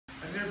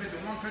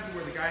country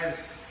where the guy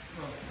is,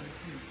 well,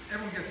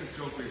 everyone gets this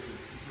joke basically.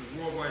 It's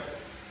a worldwide,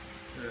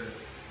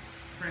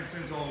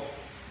 transcends all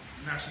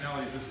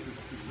nationalities,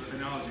 this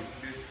analogy,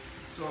 okay?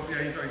 So,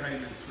 yeah, he's already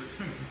hiding this.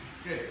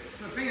 Okay,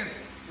 so the thing is,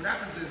 what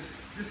happens is,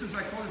 this is,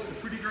 I call this the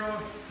pretty girl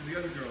and the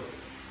other girl,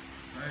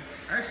 right?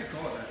 I actually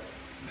call it that.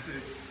 I say,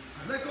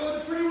 I let go of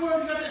the pretty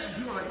one, and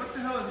people are like, what the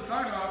hell is he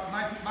talking about?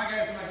 My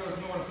guys and my girls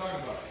know what I'm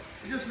talking about.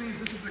 It just means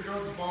this is the girl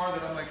at the bar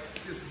that I'm like,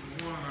 this is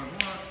the one I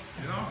want,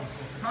 you know?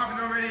 I'm talking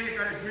already,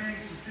 got a drink,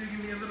 she's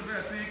digging me a little bit,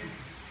 I think.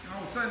 And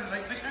all of a sudden,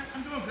 like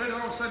I'm doing good,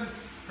 all of a sudden,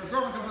 her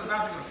girlfriend comes to the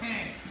bathroom and goes,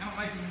 hey, I don't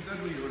like him, he's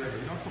ugly or whatever,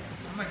 you know?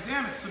 I'm like,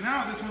 damn it. So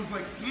now this one's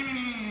like, you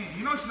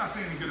know she's not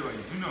saying anything good about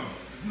you. You know,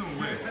 there's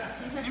no way.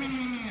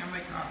 I'm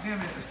like, oh,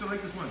 damn it, I still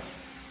like this one.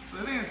 So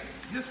the thing is,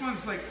 this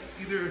one's like,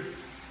 either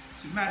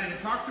she's mad I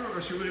didn't talk to her,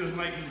 or she really doesn't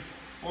like me,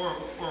 or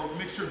a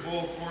mixture of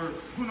both, or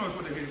who knows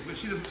what it is, but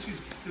she doesn't,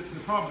 she's the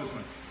problem with this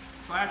one.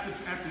 So I have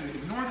to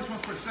ignore this one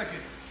for a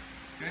second,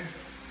 okay?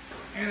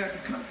 And I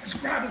have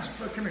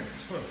to come here,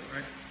 spoil,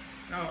 right?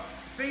 Now,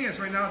 thing is,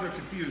 right now they're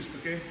confused,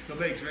 okay? The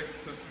legs, right?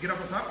 So get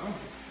up on top,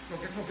 go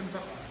get on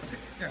top. That's it,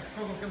 yeah,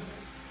 go.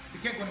 You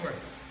can't go anywhere,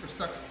 we're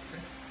stuck,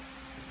 okay?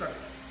 We're stuck.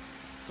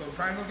 So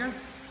triangle again.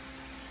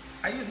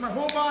 I use my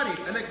whole body,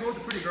 I let go of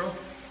the pretty girl,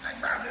 I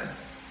grab it.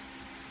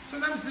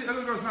 Sometimes the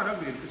other girl's not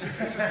ugly, it's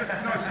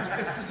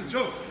just a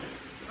joke.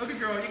 The ugly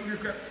girl, you can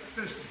just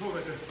finish the toe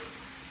right there.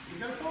 You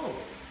got a toe,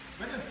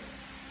 right there.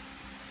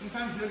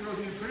 Sometimes the other girl's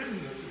even prettier than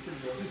the pretty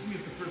girl. It just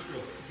means the first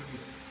girl.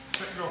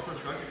 Second girl,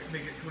 first girl. I can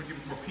make it, can we give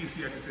it more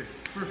PC, I can say.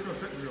 First girl,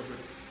 second girl, but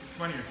it's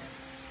funnier.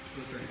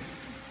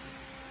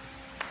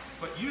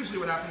 But usually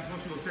what happens,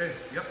 most people say,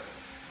 yep,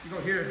 you go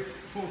here,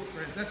 pull,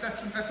 right?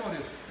 That's all it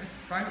is. Right?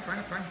 Triangle.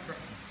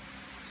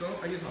 So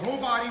I use my whole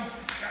body,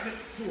 grab it,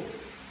 pull.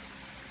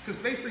 Because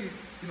basically,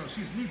 you know,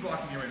 she's knee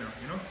blocking me right now,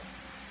 you know?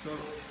 So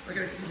I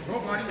gotta use my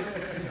whole body,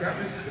 grab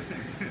this.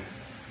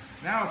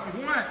 Now, if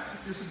you want,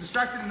 this is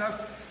distracted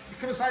enough, you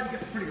come aside to get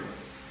the pretty girl,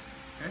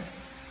 okay?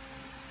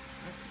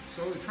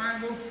 So the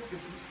triangle,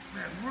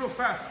 man, real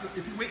fast.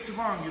 If you wait too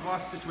long, you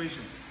lost the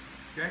situation,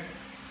 okay?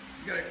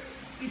 You gotta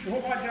eat your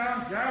whole body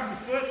down, grab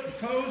your foot,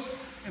 your toes,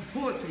 and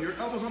pull it to your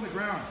elbows on the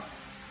ground.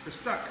 They're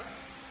stuck.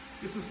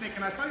 This was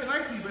thinking, I thought he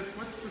liked me, but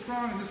what's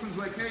wrong? And this one's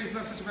like, hey, he's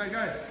not such a bad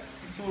guy.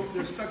 So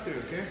they're stuck there,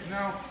 okay?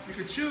 Now, you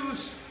could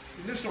choose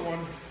the initial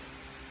one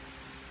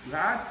you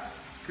had,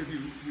 because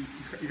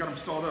you got them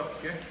stalled up,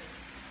 okay?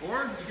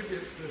 Or you get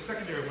the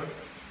secondary one.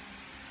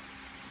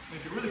 And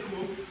if you're really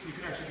cool, you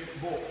can actually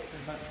get both at the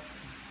same time.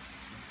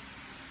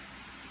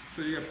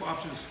 So you have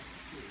options.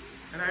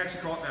 And I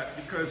actually call it that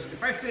because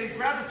if I say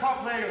grab the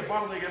top leg or the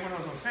bottom leg, everyone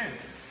knows what I'm saying.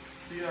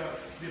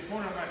 The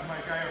opponent,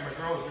 my guy or my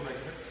girl is like,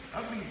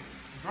 ugly,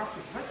 drop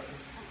the what?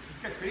 This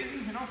guy crazy,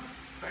 you know?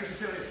 So I actually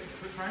say like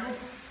a triangle.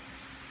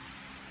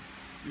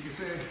 You can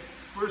say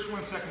first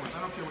one, second one.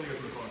 I don't care what you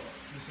guys would call it.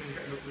 I'm just saying you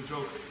got the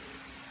joke.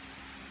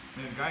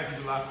 Man, guys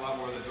usually laugh a lot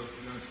more at that joke,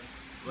 to be honest.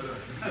 But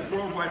it's a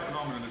worldwide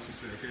phenomenon, let's just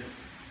say, okay?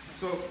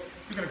 So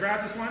you're gonna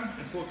grab this one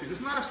and pull it to you.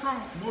 There's not a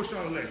strong motion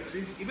on the leg,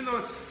 see? Even though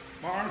it's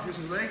my arms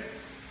versus leg,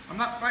 I'm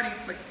not fighting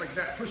like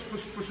that. Push your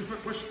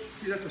foot, push.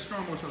 See, that's a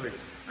strong motion on the leg.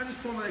 I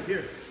just pull my leg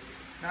here.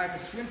 Now I can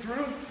swim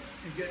through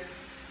and get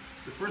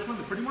the first one,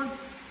 the pretty one,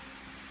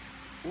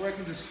 or I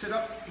can just sit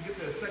up and get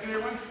the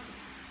secondary one.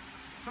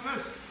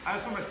 Sometimes, I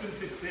have some of my students,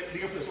 they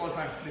go for this all the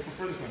time. They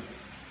prefer this one.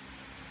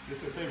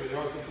 This is their favorite. They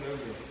always go for the other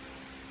girl.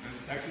 And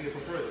actually, they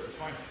prefer it. It's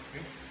fine.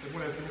 Okay?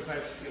 Everyone has different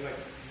types. They like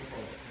it. No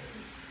problem.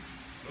 Okay?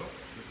 So,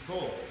 there's a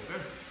toe right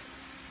there.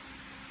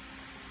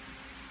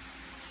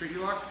 Straight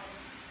lock,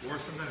 or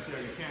sometimes,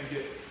 yeah, you can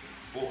get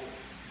both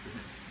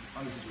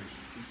on the situation.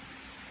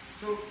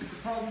 So, it's a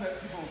problem that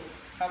people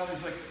have all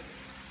these, like,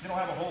 they don't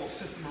have a whole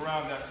system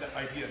around that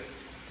idea.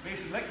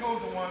 Basically, let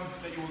go of the one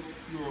that you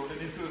were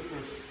into it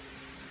first.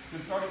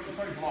 It's already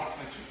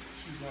blocked. Like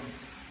it's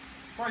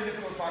already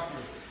difficult to talk to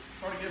her. It's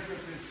already difficult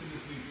to sit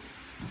this knee.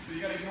 So you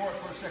got to ignore it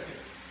for a second.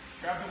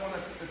 Grab the one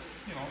that's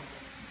you know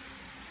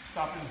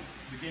stopping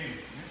the game.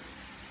 Okay?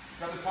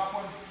 Grab the top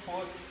one,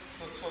 pull it.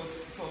 So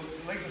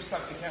the legs are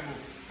stuck. They can't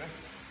move. Okay?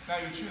 Now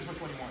you choose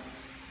which one you want.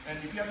 And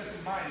if you have this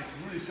in mind, it's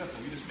really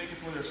simple. You just make it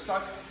to where they're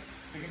stuck.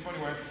 They can go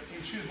anywhere. And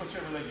you choose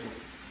whichever leg you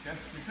want. Okay?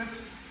 Make sense?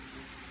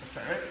 Let's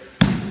try. Right?